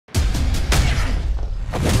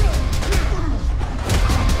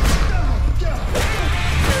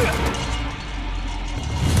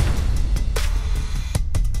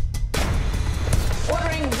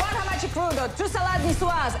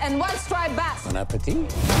Bon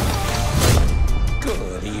appetit.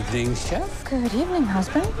 Good evening, chef. Good evening,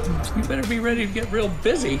 husband. You better be ready to get real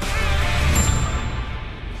busy.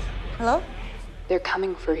 Hello? They're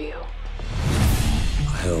coming for you.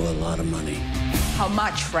 I owe a lot of money. How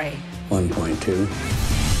much, Ray?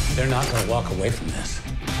 1.2. They're not going to walk away from this.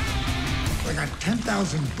 I got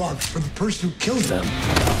 $10,000 for the person who killed them.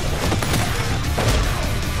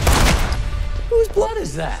 Whose blood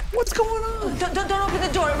is that? What's going on? Don't open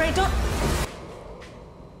the door, Ray. Don't.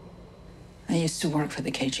 I used to work for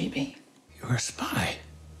the KGB. You're a spy.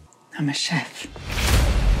 I'm a chef.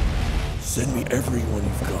 Send me everyone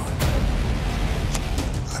you've got.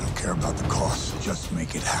 I don't care about the cost. Just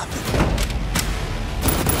make it happen.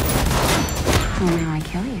 Well, now I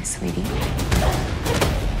kill you, sweetie.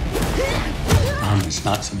 Mom is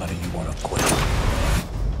not somebody you want to quit.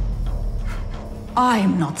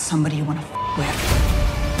 I'm not somebody you want to with.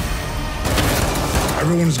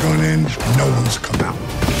 Everyone's gone in, no one's come out.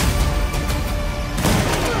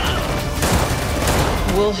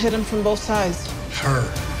 We'll hit him from both sides. Her.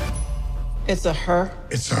 It's a her.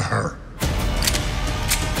 It's a her.